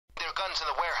guns in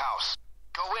the warehouse.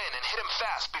 Go in and hit them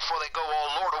fast before they go all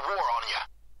Lord of War on you.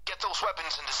 Get those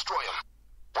weapons and destroy them.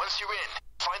 Once you're in,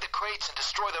 find the crates and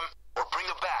destroy them, or bring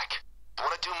them back. You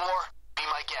want to do more? Be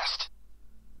my guest.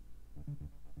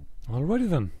 Alrighty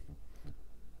then.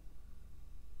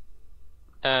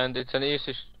 And it's an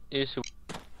easy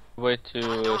way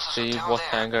to see what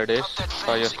hangar it is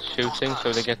by just shooting,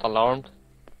 so they get alarmed.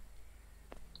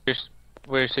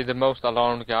 Where you see the most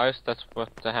alarmed guys, that's what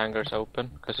the hangar's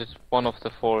open, because it's one of the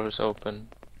 4 who's open.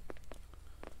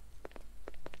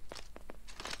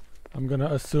 I'm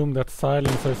gonna assume that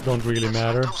silencers don't really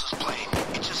matter.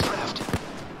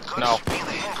 No.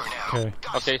 Okay.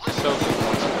 Okay, it's the closest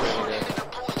one that's really good.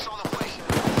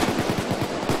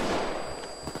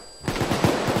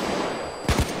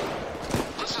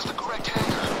 This is the correct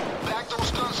hangar. Bag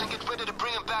those guns and get ready to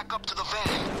bring them back up to the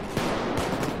van.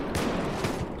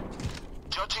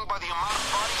 Judging by the amount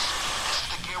of bodies, this is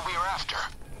the gear we are after.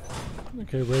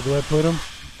 Okay, where do I put them?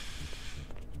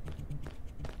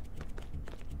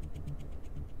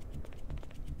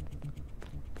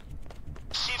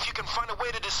 See if you can find a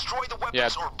way to destroy the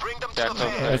weapons or bring them to the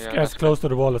van. As close to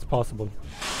the wall as possible.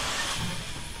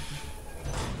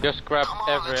 Just grab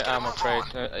every ammo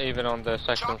crate, even on the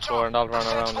second floor, and I'll run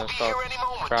around and start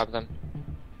grab them.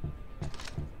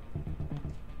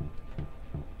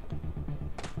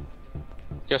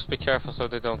 Just be careful so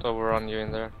they don't overrun you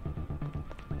in there.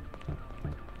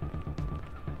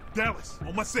 Dallas,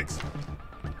 on my 6.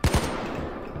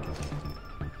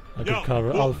 I can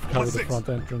cover. I'll cover the front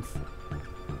entrance.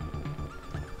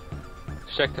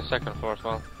 Check the second floor as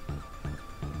well.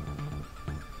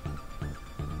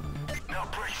 Now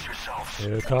brace yourselves.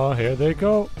 Here they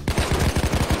go.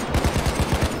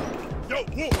 Yo,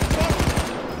 whoa,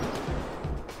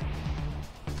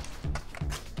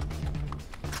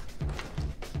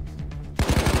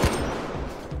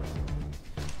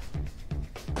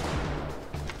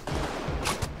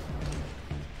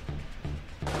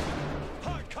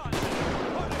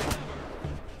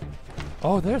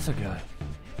 Oh, there's a guy.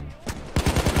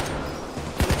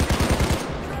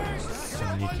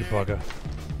 Sneaky bugger.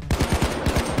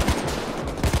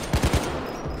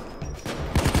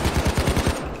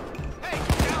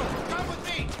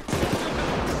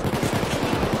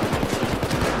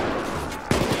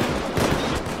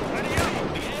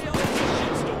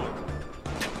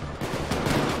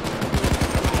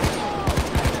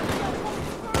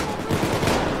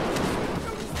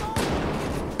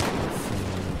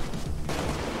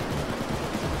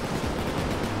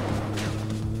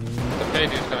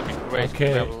 Payday is gonna be great.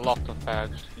 Okay. We have a lot of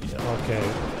bags. Yeah, okay.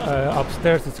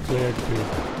 Upstairs it's cleared too.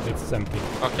 It's empty.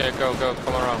 Okay, go,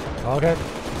 come around. Okay.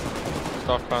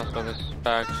 Start transferring this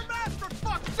bags.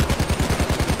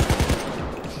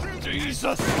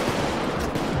 Jesus!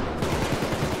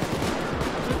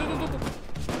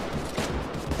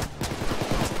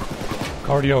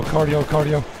 Cardio.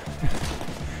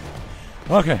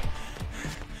 Okay.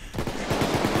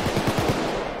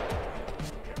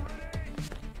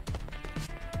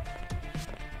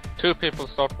 Two people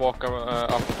start walking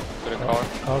up to the car.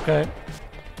 Okay.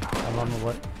 I'm on my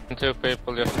way. And 2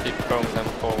 people just keep throwing them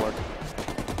forward.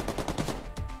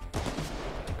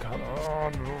 Come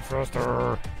on, move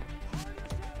faster.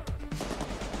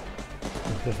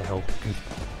 This I hope.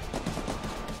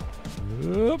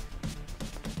 Good. Yep.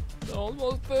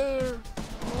 Almost there.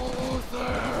 Almost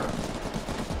there.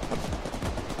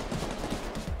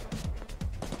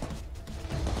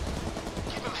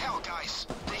 Give them hell, guys.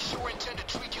 They sure intend to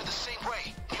treat you the same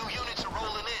way. New units are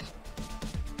rolling in.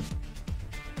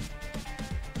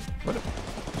 What?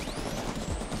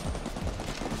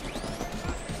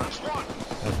 That's one.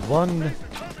 There's one.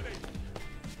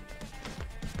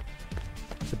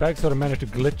 The bag sort of managed to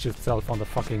glitch itself on the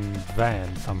fucking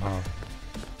van somehow.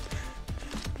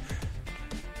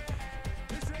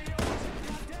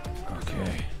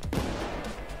 Okay.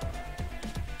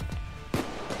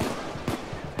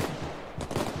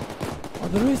 Oh,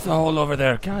 there is a hole over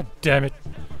there. God damn it.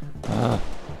 Ah,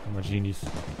 I'm a genius.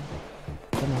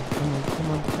 Come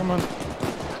on.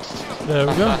 There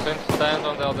we go. Assassin, stand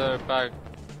on the other bag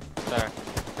there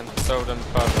and throw them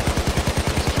further.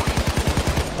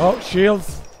 Oh,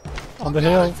 shields on the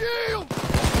hill.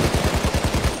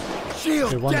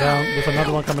 shield. Okay, one down. There's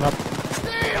another one coming up.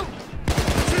 Shield.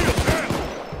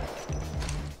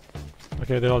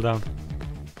 Okay, they're all down.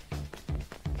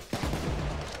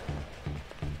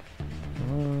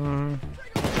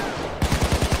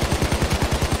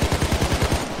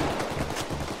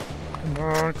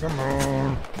 Come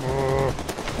on.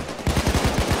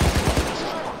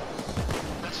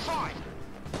 That's 5.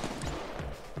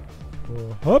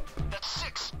 Up. That's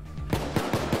 6.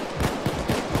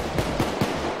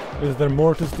 Is there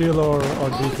more to steal or are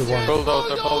these the ones?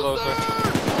 Bulldozer, bulldozer.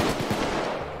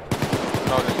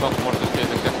 No, there's not more to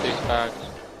steal except these bags.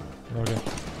 Okay.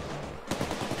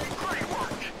 Great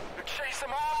work! You chased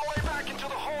them all the way back into the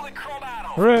hole they crawled out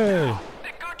of. Hooray!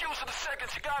 Make good use of the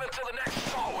seconds you got until the next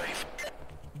assault wave.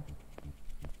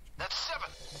 That's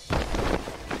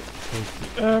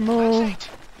 7. Ammo! That's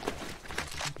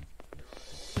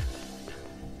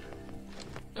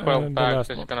 8. 12 And the bags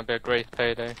last is one. gonna be a great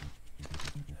payday.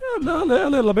 Yeah, a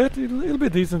little bit. It'll be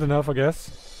decent enough, I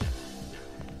guess.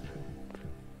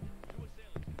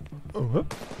 Oh,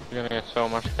 whoop. You're gonna get so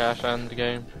much cash end the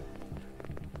game.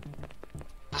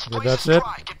 This Yeah, place that's is it.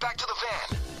 dry. Get back to the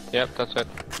van. Yep, that's it.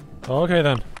 Okay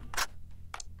then.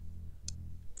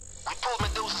 We pulled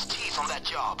Mendoza's teeth on that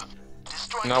job.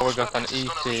 Destroying Now we those got an weapons is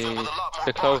gonna leave him easy, with a lot more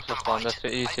the product closest to one, fight. that's the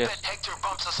I easiest. bet Hector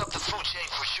bumps us up the food chain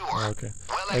for sure. Okay.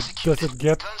 Well Does executed. it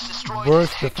get Guns destroyed, worse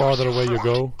the Hector's farther away you informed.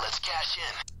 go? Let's cash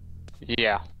in.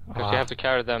 Yeah, because Ah. you have to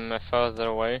carry them further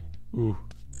away. Ooh.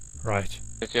 Right.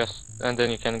 It's just, and then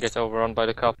you can get overrun by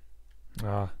the cop.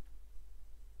 Ah.